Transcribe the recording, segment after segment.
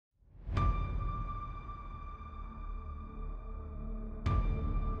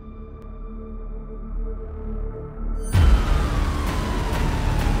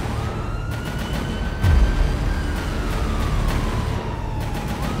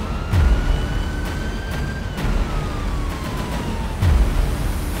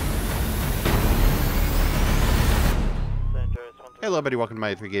Hello, everybody. Welcome to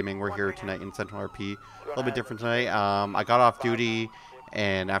My 3 Gaming. We're here tonight in Sentinel RP. A little bit different tonight. I got off duty,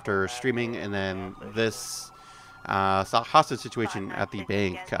 and after streaming, and then this hostage situation at the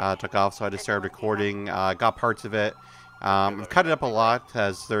bank took off, so I just started recording. Got parts of it. I've cut it up a lot,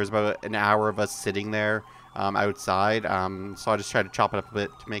 as there's about an hour of us sitting there outside. So I just tried to chop it up a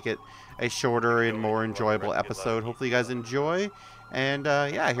bit to make it a shorter and more enjoyable episode. Hopefully, you guys enjoy. And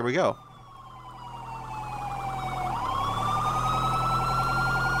yeah, here we go.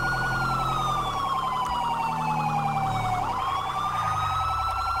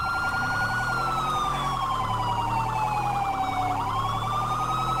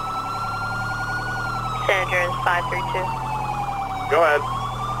 Senator is 532. Go ahead.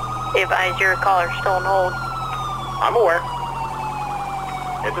 Be advised your caller's still on hold. I'm aware.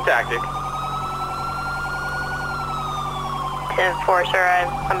 It's a tactic. 10-4, sir.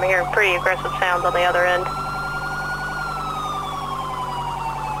 I'm hearing pretty aggressive sounds on the other end.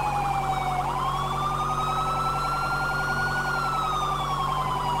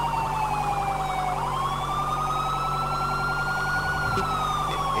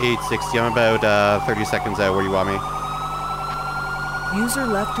 $860. I'm about 30 seconds out. Where do you want me? User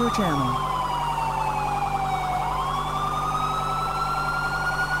left your channel.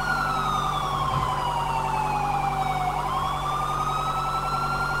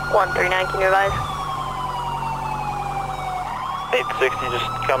 One 39, can you advise? 860, just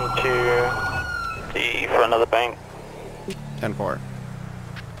come to the front of the bank. 10-4.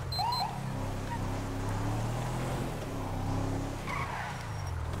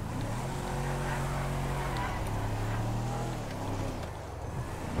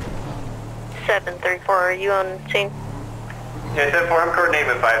 Are you on scene? Yeah, 10-4, I'm coordinating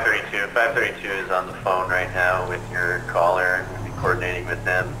with 532. 532 is on the phone right now with your caller. I'm going to be coordinating with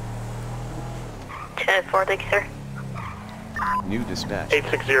them. 10-4, thank you, sir. New dispatch.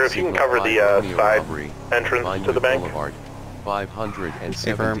 860, if you can cover the side entrance to the bank. Boulevard,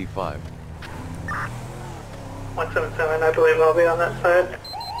 575. 177, I believe I'll be on that side.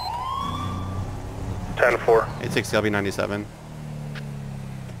 10-4. 860, I'll be 97.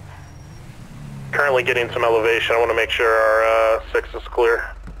 Currently getting some elevation. I want to make sure our 6 is clear.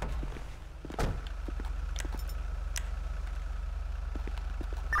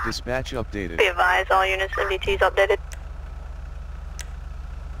 Dispatch updated. Be advised, all units MDTs updated.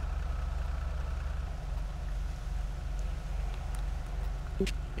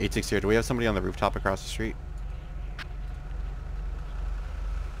 $860. Do we have somebody on the rooftop across the street?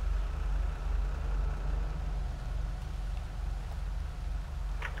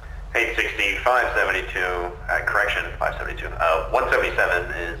 Correction, 572.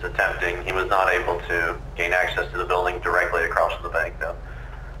 177 is attempting. He was not able to gain access to the building directly across from the bank, though.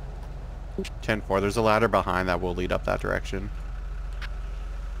 10-4. There's a ladder behind that will lead up that direction.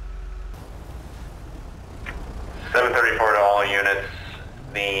 734 to all units.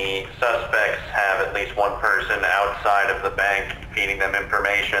 The suspects have at least one person outside of the bank feeding them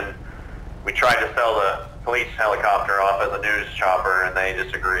information. We tried to sell the police helicopter off as a news chopper, and they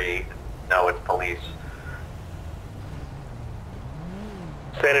disagree. No, it's police.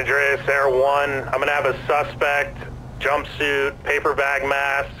 San Andreas, Air 1. I'm going to have a suspect, jumpsuit, paper bag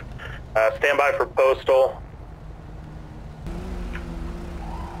mask. Stand by for postal.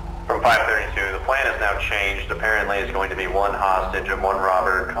 From 532, the plan has now changed. Apparently it's going to be one hostage and one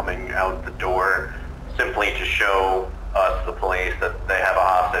robber coming out the door, simply to show us, the police, that they have a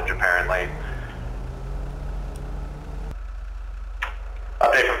hostage, apparently.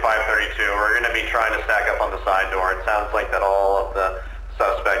 Update from 532, we're going to be trying to stack up on the side door. It sounds like that all of the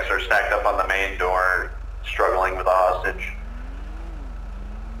suspects are stacked up on the main door, struggling with a hostage.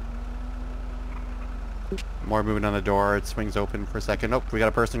 More movement on the door. It swings open for a second. Oh, we got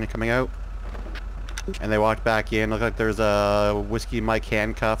a person coming out. And they walked back in. Look like there's a Whiskey Mike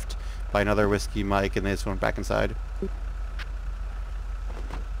handcuffed by another Whiskey Mike, and they just went back inside.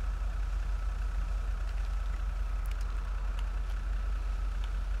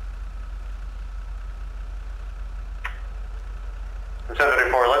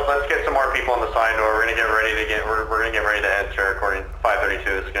 Let's get some more people on the side door. We're gonna get ready to enter. According to 532,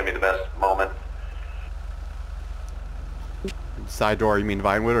 this is gonna be the best moment. Side door, you mean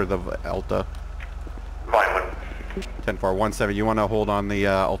Vinewood or the Alta? Vinewood. 10-4, 17. You want to hold on the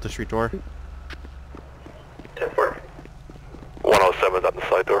Alta Street door? 10-4. 107 on the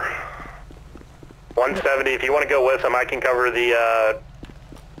side door. 170, if you want to go with him, I can cover the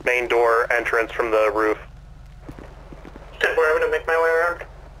main door entrance from the roof. 10-4, I'm gonna make my way around.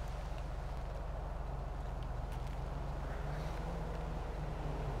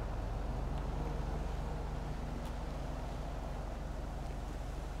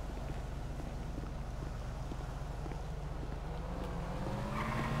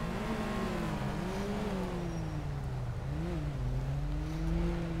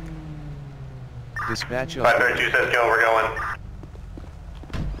 Dispatch updated. 532 says go, we're going.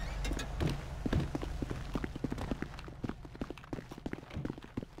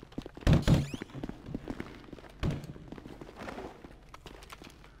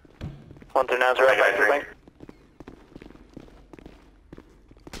 One through nine, right back to the bank.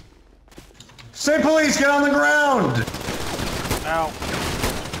 State police, get on the ground! Ow.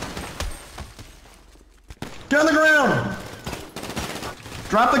 Get on the ground!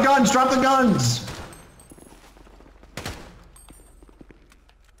 Drop the guns, drop the guns!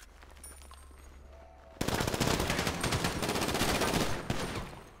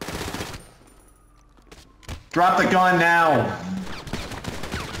 Drop the gun now!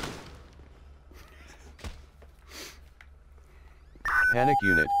 Panic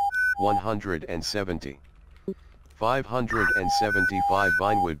unit, 170. 575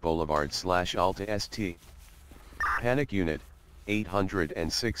 Vinewood Boulevard / Alta ST. Panic unit,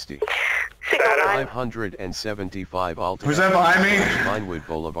 860. 609. 575 Alta Who's that behind me? / Vinewood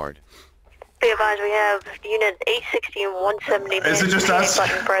Boulevard. Be advised, we have unit 860 and 170. Is it just us?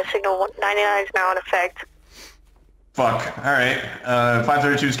 Button press signal 99 is now in effect. Fuck, alright.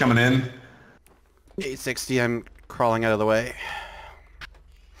 532's coming in. 860, I'm crawling out of the way.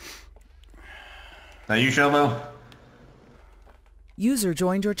 Now you, Shelbo? User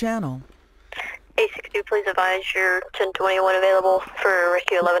joined your channel. 862, please advise your 1021 available for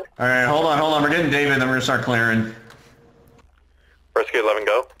Rescue 11. Alright, hold on. We're getting David, then we're gonna start clearing. Rescue 11,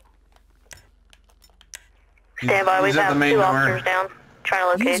 go. Stand by, we He's at have the main two door. officers down. Trying to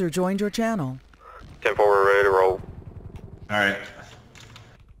locate. User joined your channel. 10-4, we're ready to roll. Alright.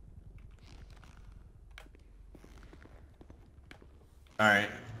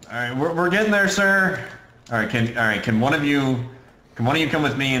 Alright, we're getting there, sir. Alright, can one of you come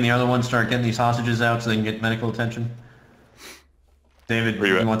with me and the other one start getting these hostages out so they can get medical attention? David, Where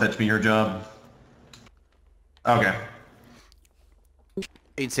you you at? want that to be your job? Okay.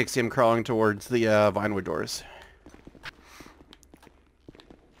 860, I'm crawling towards the Vinewood doors.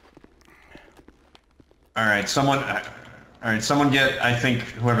 Alright, someone get, I think,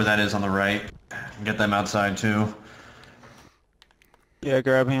 whoever that is on the right. Get them outside too. Yeah,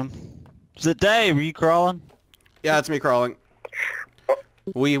 grab him. Is it Dave? Are you crawling? Yeah, it's me crawling.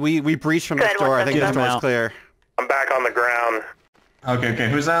 We breached from this Good, door. I think Get this him door's out. clear. I'm back on the ground. Okay,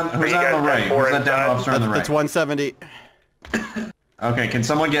 who's on you the guys right? got four Who's that down inside? officer on the right? That's 170. Okay, can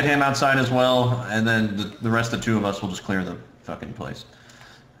someone get him outside as well? And then the rest of the two of us will just clear the fucking place.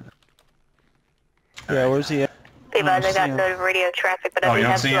 Yeah, where's he at? Be advised, I I got don't no radio traffic, but Oh, I you do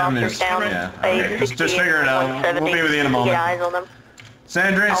don't have see two him? officers down. Yeah, okay. Just figure it out. We'll be with you in a moment. Get eyes on them.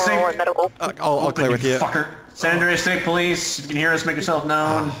 San Andreas I'll State... roll medical. I'll clear with you. Fucker. San Andreas State Police, if you can hear us, make yourself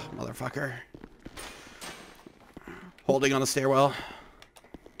known. Motherfucker. Holding on the stairwell.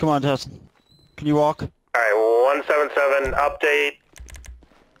 Come on, Tustin. Can you walk? Alright, 177, update.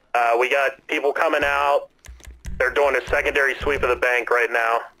 We got people coming out. They're doing a secondary sweep of the bank right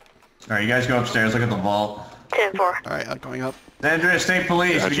now. Alright, you guys go upstairs, look at the vault. 10-4. Alright, going up. San Andreas State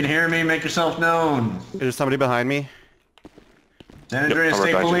Police, if you can hear me, make yourself known. There's somebody behind me. San Andreas I'm right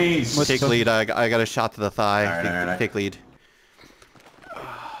State back to you. Police. Take lead. I got a shot to the thigh. Alright. Take lead.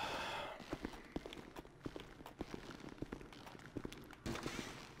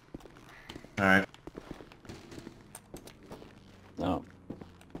 Alright. No.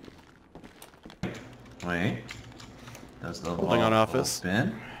 Wait. Does the Holding on vault office.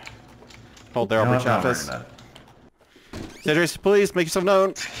 open? Hold there, You know I'll what? reach Not worried office. about it. Cedric, please make yourself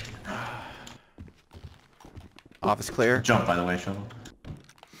known. Office clear. Jump, by the way, Shovel.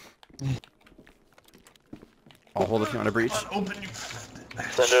 I'll hold if you want to breach. Open you.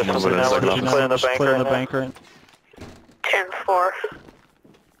 Send us something now, we're just clearing the bank Clearing right the now. bank right 10-4.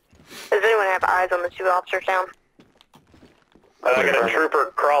 Does anyone have eyes on the two officers down? I got a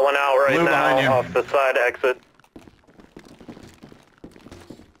trooper crawling out right Blue behind you. now off the side exit.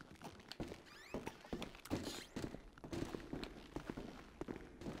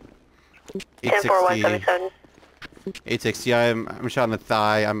 Ten four 177. 860. I'm shot in the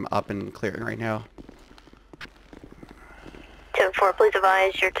thigh. I'm up and clearing right now. 10-4, please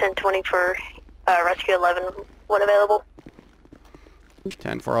advise your 1020 for Rescue 11 when available.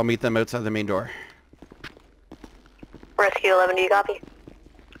 10-4. I'll meet them outside the main door. Rescue 11, do you copy?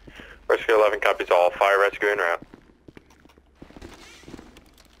 Rescue 11 copies all. Fire rescue en route.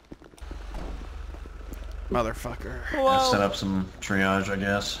 Motherfucker. Let's set up some triage, I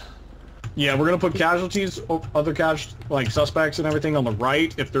guess. Yeah, we're gonna put casualties, other like suspects and everything on the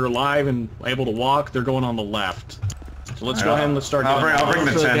right. If they're alive and able to walk, they're going on the left. So let's go ahead and let's start. I'll bring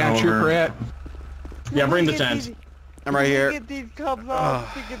the 10 over. Yeah, bring the 10s. I'm right here. Get these cops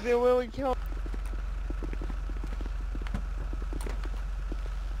off because they will kill.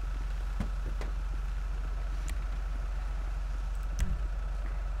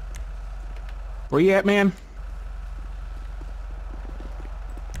 Where you at, man?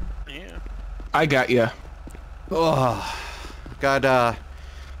 Yeah. I got you. Oh, got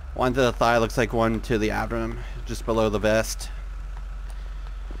one to the thigh. Looks like one to the abdomen, just below the vest.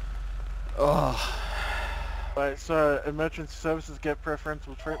 Oh. Alright, so emergency services get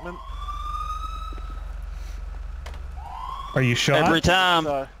preferential treatment. Are you shot? Every time.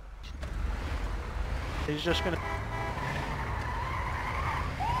 So, he's just gonna...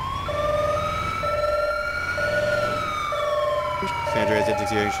 Sandra is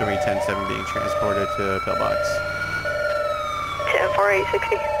indicating show me 10-7 being transported to pillbox. 10-4,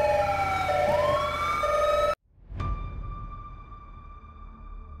 860.